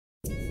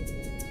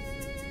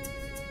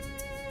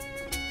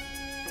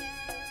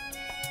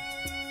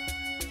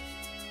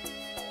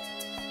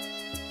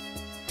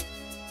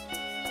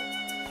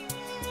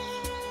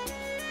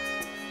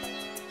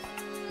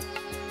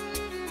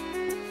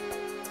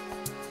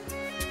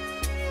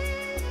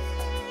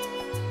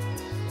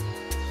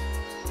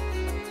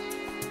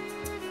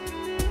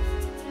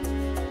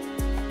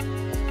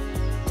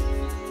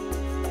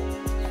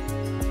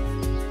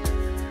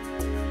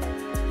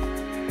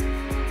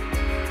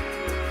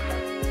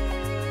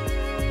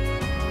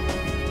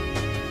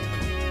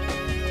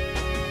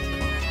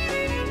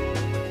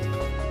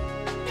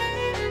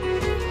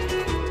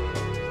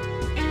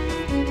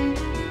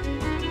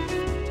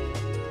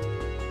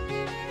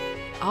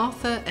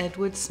Arthur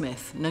Edward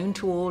Smith, known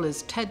to all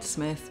as Ted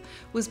Smith,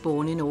 was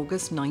born in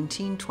August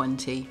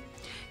 1920.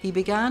 He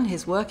began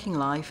his working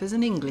life as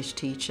an English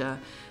teacher,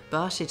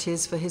 but it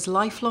is for his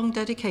lifelong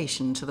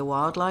dedication to the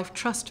Wildlife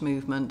Trust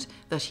movement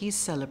that he's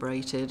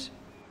celebrated.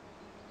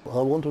 I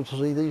wanted to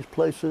see these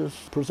places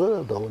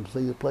preserved, I wanted to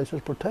see the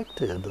places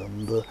protected,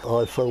 and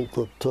I felt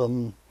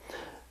that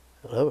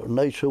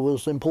nature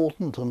was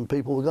important and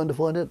people were going to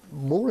find it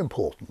more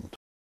important.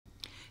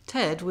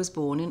 Ted was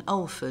born in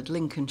Alford,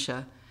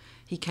 Lincolnshire.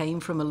 He came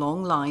from a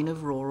long line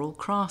of rural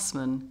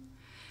craftsmen.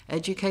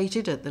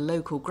 Educated at the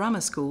local grammar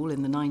school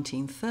in the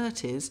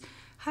 1930s,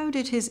 how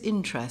did his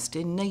interest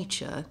in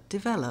nature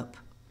develop?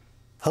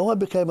 How I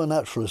became a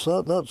naturalist,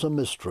 that's a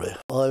mystery.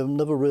 I've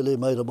never really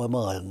made up my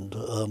mind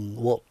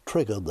what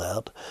triggered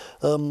that.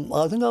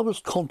 I think I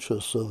was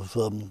conscious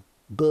of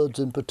birds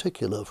in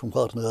particular from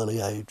quite an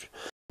early age.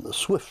 The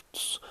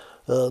swifts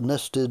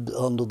nested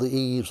under the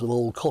eaves of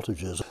old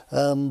cottages,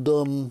 and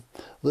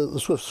the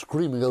swifts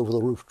screaming over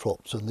the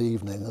rooftops in the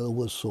evening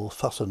always sort of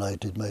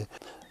fascinated me.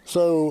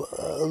 So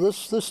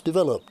this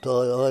developed.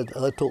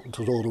 I took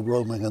to sort of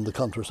roaming in the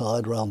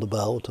countryside round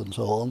about and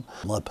so on.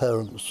 My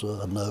parents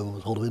had no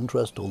sort of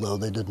interest, although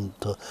they didn't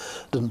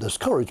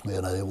discourage me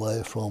in any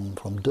way from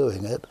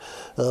doing it,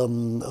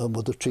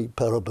 with a cheap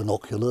pair of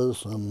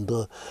binoculars and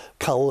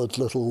coloured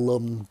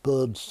little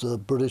birds,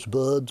 British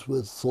birds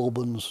with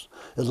Thorburns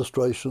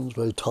illustrations,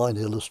 very tiny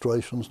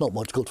illustrations, not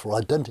much good for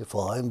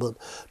identifying, but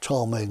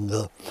charming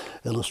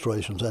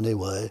illustrations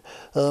anyway.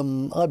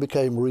 I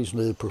became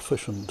reasonably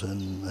proficient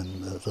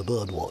as a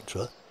bird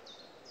watcher.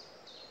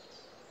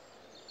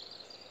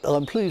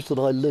 I'm pleased that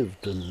I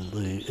lived in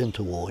the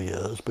interwar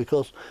years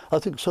because I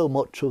think so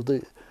much of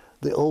the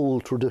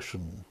old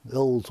tradition, the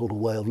old sort of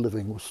way of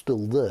living was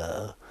still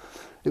there.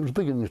 It was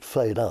beginning to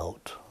fade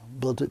out,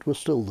 but it was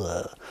still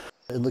there.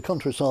 In the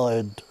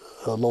countryside,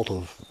 a lot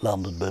of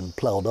land had been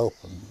ploughed up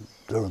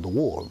during the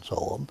war and so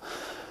on.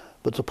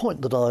 But it's a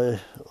point that I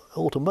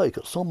ought to make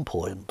at some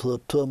point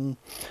that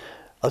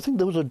I think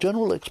there was a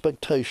general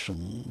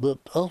expectation that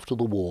after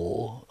the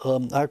war,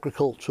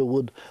 agriculture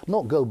would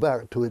not go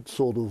back to its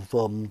sort of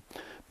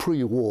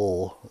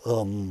pre-war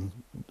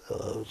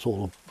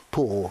sort of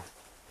poor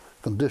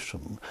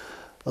condition,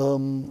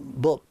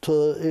 but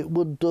it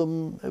would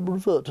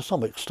revert to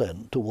some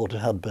extent to what it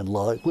had been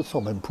like, with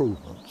some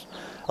improvements.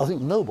 I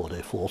think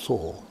nobody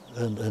foresaw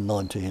in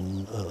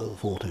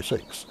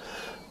 1946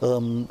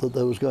 that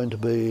there was going to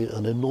be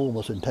an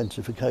enormous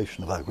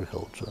intensification of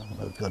agriculture.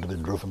 It was going to be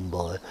driven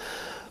by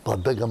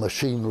bigger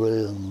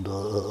machinery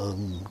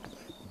and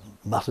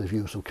massive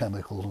use of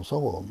chemicals and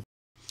so on.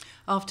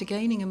 After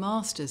gaining a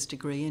master's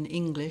degree in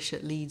English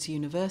at Leeds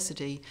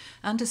University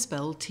and a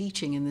spell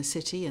teaching in the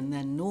city and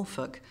then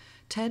Norfolk,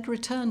 Ted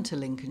returned to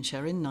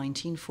Lincolnshire in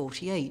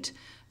 1948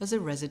 as a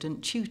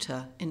resident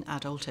tutor in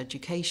adult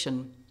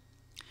education.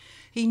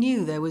 He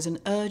knew there was an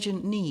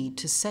urgent need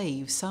to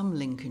save some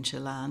Lincolnshire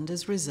land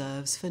as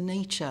reserves for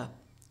nature.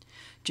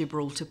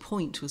 Gibraltar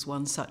Point was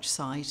one such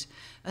site,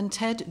 and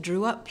Ted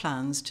drew up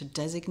plans to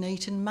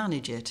designate and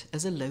manage it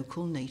as a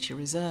local nature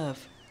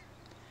reserve.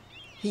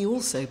 He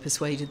also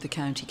persuaded the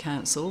County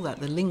Council that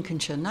the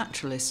Lincolnshire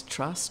Naturalist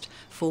Trust,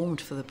 formed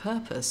for the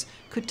purpose,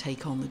 could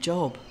take on the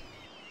job.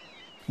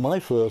 My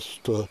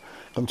first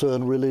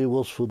concern really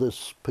was for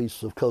this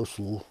piece of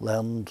coastal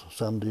land,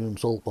 sand dune,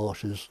 salt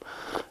marshes,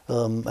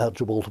 at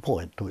Gibraltar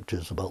Point, which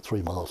is about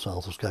 3 miles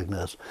south of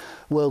Skegness,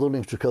 where the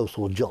Lincolnshire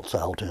coastal juts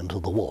out into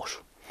the wash.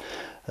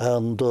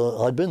 And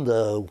I'd been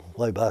there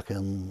way back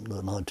in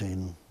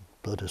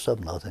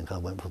 1937, I think I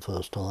went for the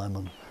first time,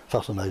 and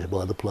fascinated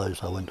by the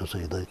place. I went to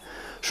see the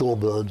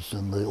shorebirds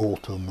in the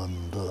autumn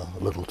and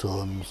little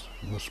terns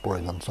in the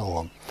spring and so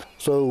on.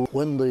 So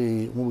when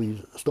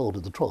we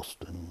started the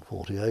trust in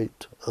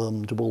 '48,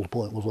 Gibraltar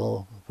Point was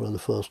our really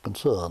first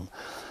concern.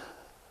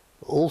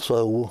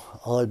 Also,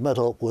 I'd met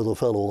up with a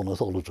fellow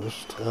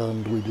ornithologist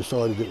and we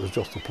decided it was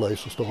just the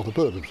place to start a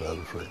bird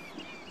observatory.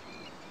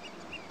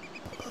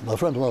 My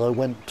friend and I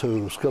went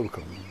to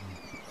Skokholm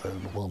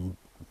one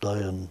day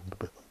in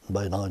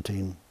May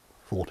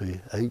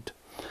 1948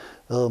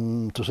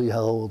 to see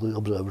how the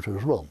observatory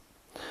was run.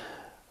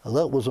 And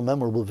that was a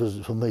memorable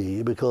visit for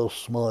me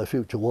because my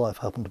future wife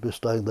happened to be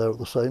staying there at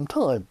the same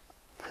time.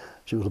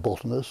 She was a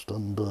botanist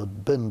and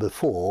had been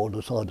before and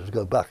decided to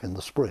go back in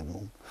the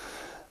spring.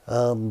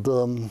 And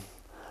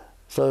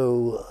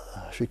so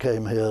she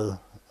came here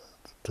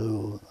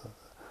to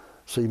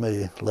see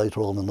me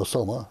later on in the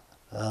summer,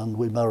 and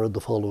we married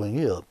the following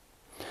year.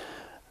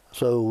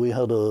 So we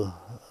had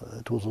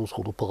it was a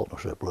sort of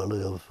partnership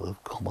really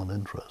of common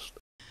interest.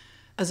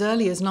 As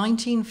early as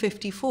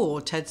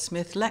 1954, Ted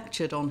Smith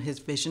lectured on his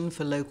vision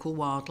for local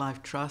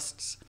wildlife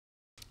trusts.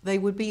 They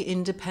would be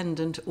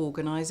independent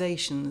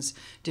organisations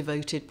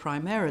devoted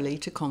primarily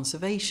to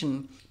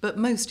conservation, but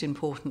most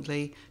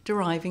importantly,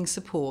 deriving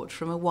support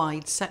from a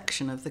wide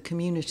section of the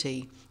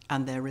community,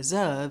 and their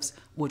reserves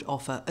would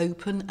offer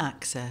open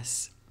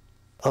access.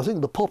 I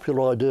think the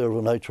popular idea of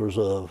a nature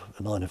reserve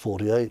in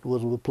 1948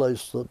 was of a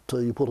place that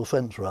you put a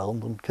fence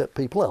around and kept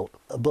people out.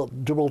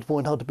 But Gibraltar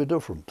Point had to be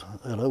different.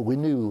 You know, we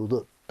knew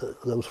that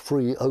there was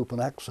free, open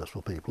access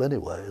for people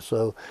anyway,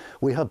 so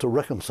we had to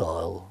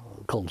reconcile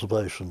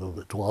conservation of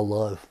its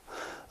wildlife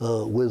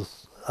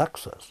with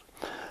access.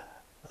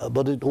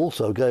 But it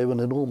also gave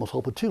an enormous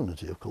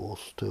opportunity, of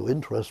course, to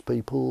interest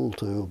people,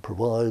 to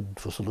provide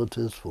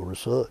facilities for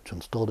research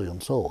and study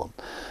and so on.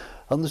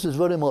 And this is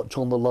very much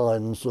on the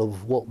lines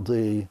of what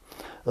the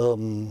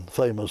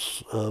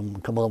famous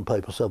Command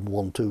Paper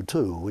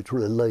 7122, which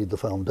really laid the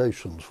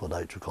foundations for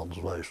nature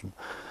conservation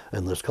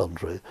in this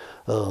country.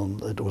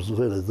 It was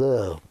really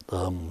their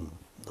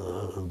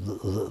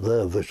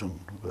vision,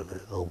 really,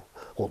 of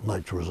what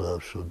nature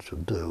reserves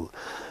should do.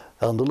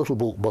 And a little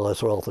book by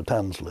Sir Arthur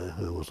Tansley,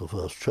 who was the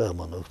first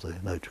chairman of the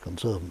Nature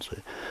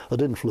Conservancy,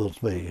 had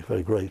influenced me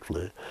very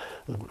greatly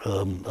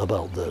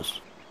about this.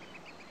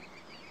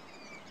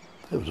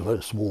 It was a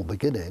very small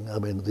beginning. I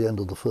mean, at the end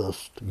of the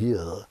first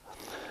year,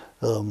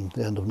 the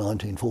end of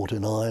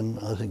 1949,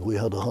 I think we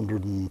had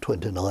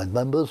 129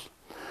 members.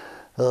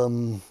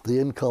 The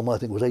income, I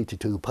think, was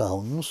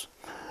 £82,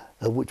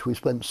 of which we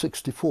spent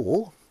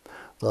 64.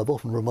 I've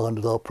often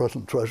reminded our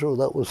present treasurer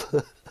that was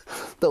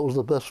that was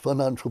the best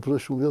financial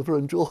position we ever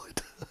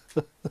enjoyed.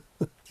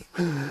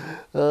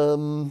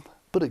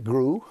 But it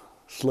grew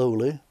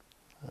slowly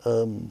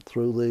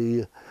through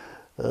the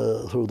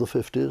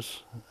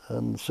 50s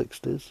and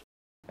 60s.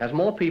 As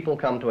more people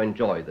come to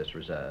enjoy this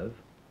reserve,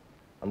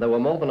 and there were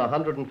more than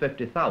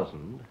 150,000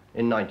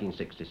 in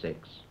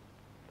 1966,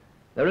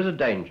 there is a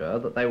danger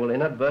that they will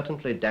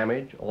inadvertently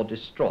damage or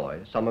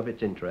destroy some of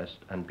its interest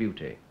and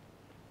beauty.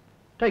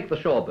 Take the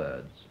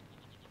shorebirds,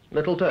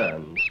 little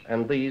terns,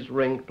 and these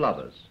ringed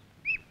plovers.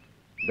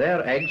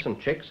 Their eggs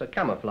and chicks are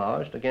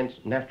camouflaged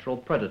against natural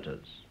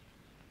predators,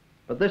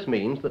 but this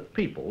means that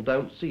people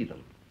don't see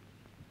them.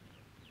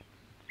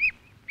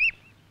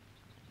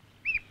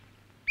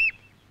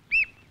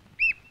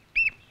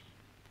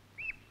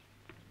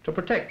 To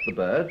protect the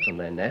birds and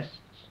their nests,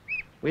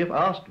 we have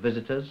asked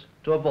visitors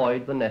to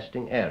avoid the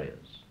nesting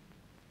areas.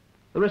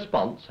 The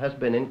response has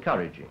been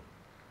encouraging.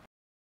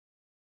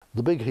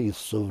 The big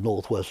heaths of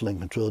northwest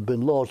Lincolnshire had been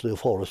largely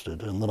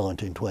afforested in the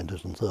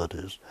 1920s and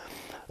 30s.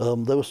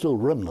 There were still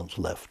remnants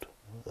left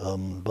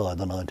by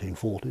the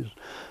 1940s,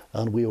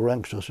 and we were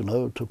anxious, you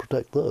know, to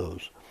protect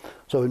those.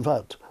 So in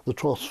fact, the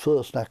Trust's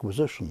first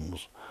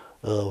acquisitions,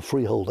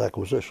 freehold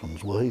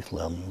acquisitions, were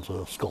heathlands,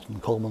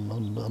 Scotland Common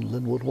and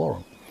Linwood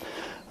Warren.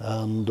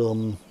 And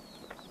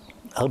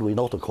had we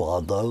not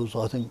acquired those,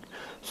 I think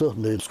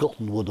certainly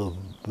Scotland would have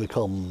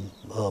become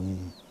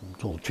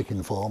sort of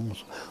chicken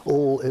farms,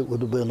 or it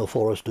would have been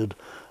afforested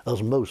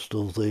as most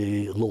of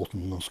the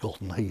Lawton and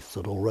Scotland heaths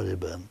had already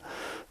been.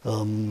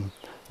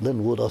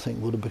 Linwood, I think,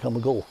 would have become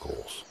a golf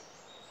course.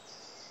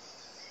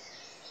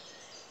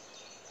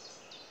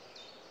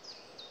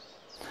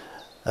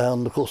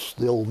 And of course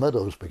the old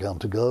meadows began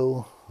to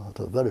go at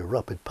a very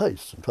rapid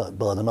pace. In fact,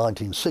 by the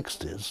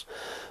 1960s,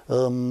 they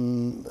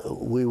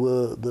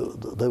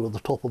were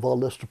the top of our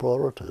list of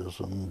priorities,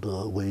 and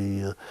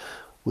we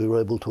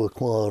were able to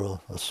acquire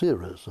a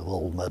series of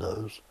old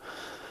meadows.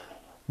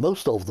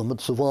 Most of them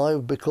had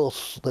survived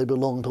because they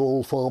belonged to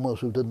old farmers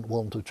who didn't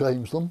want to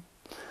change them,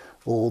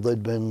 or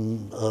there'd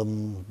been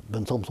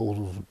some sort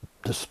of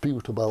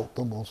dispute about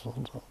them or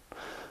something.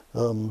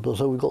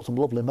 So we've got some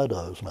lovely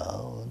meadows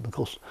now, and of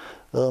course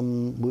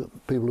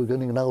people are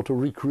getting now to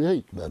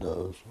recreate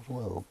meadows as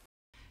well.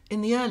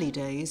 In the early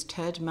days,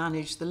 Ted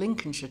managed the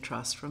Lincolnshire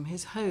Trust from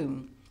his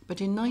home,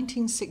 but in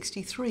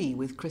 1963,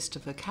 with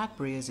Christopher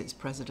Cadbury as its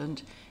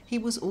president, he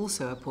was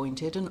also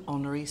appointed an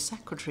honorary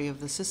secretary of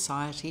the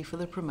Society for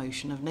the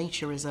Promotion of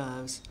Nature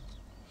Reserves.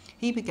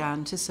 He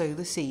began to sow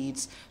the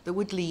seeds that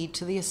would lead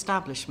to the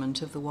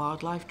establishment of the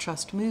Wildlife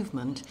Trust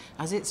movement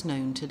as it's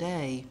known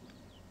today.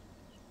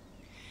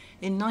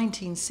 In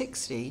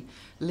 1960,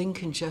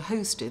 Lincolnshire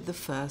hosted the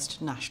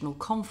first national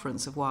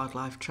conference of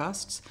wildlife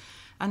trusts,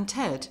 and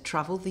Ted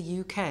travelled the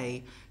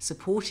UK,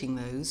 supporting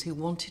those who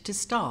wanted to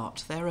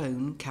start their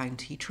own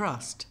county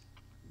trust.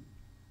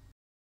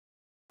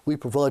 We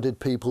provided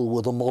people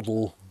with a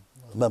model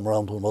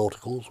memorandum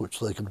articles which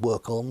they could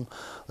work on.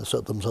 They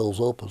set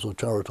themselves up as a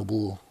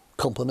charitable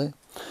company,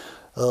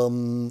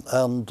 and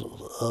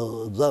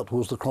that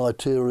was the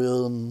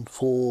criterion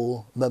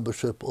for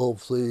membership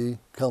of the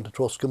County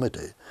Trust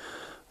Committee,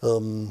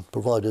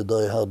 provided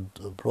they had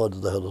a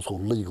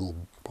sort of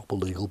proper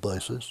legal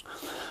basis,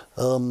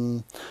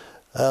 and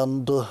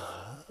a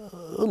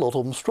lot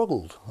of them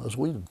struggled, as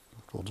we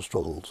sort of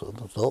struggled to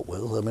start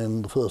with. I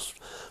mean, the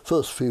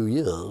first few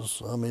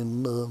years, I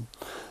mean, a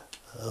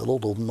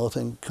lot of them, I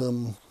think,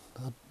 had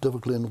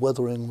difficulty in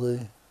weathering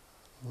the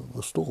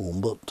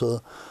storm, but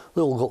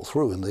they all got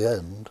through in the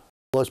end.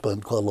 I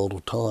spent quite a lot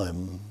of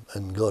time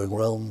in going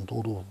around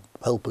sort of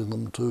helping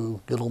them to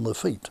get on their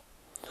feet.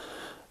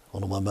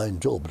 One of my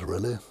main jobs,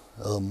 really.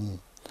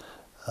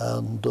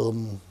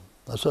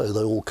 I say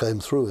they all came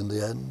through in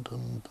the end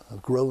and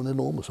have grown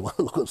enormously. When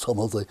I look at some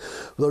of the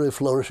very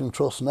flourishing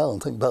trusts now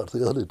and think back to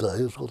the early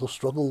days, what a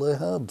struggle they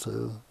had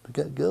to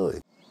get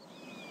going.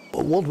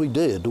 But what we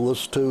did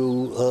was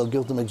to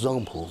give them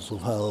examples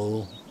of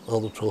how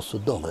other trusts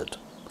had done it.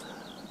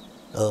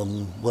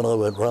 When I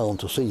went round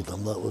to see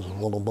them, that was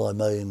one of my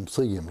main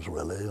themes,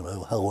 really, you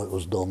know, how it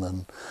was done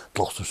in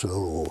Gloucestershire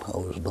or how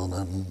it was done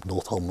in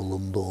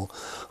Northumberland or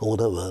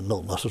whatever,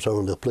 not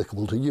necessarily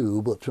applicable to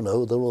you, but, you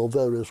know, there are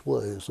various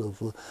ways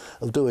of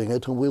doing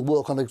it, and we'll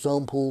work on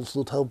examples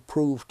that have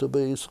proved to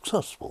be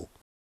successful.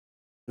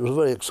 It was a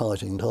very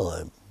exciting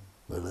time,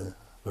 really,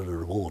 very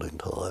rewarding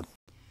time.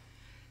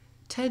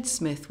 Ted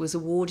Smith was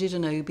awarded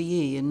an OBE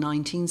in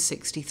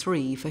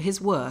 1963 for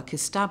his work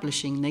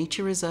establishing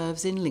nature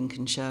reserves in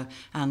Lincolnshire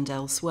and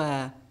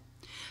elsewhere.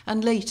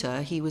 And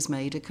later he was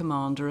made a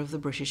Commander of the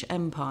British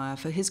Empire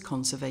for his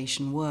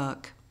conservation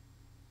work.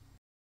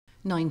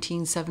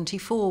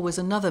 1974 was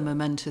another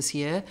momentous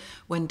year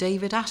when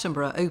David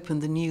Attenborough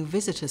opened the new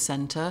visitor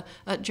centre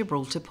at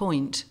Gibraltar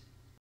Point.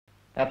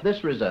 At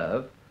this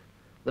reserve,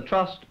 the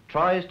Trust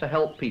tries to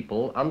help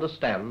people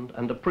understand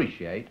and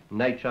appreciate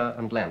nature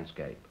and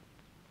landscape.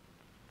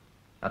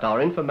 At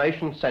our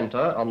information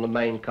centre on the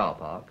main car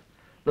park,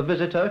 the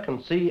visitor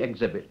can see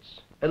exhibits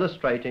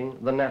illustrating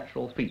the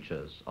natural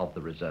features of the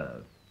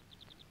reserve.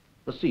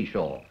 The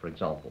seashore, for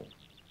example.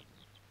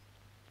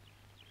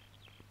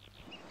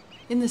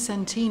 In the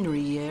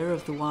centenary year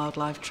of the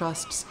Wildlife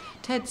Trusts,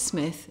 Ted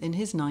Smith, in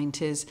his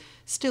 90s,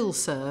 still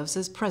serves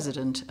as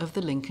president of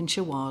the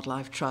Lincolnshire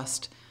Wildlife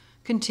Trust,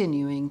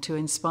 continuing to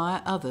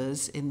inspire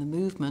others in the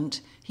movement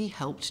he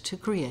helped to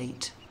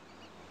create.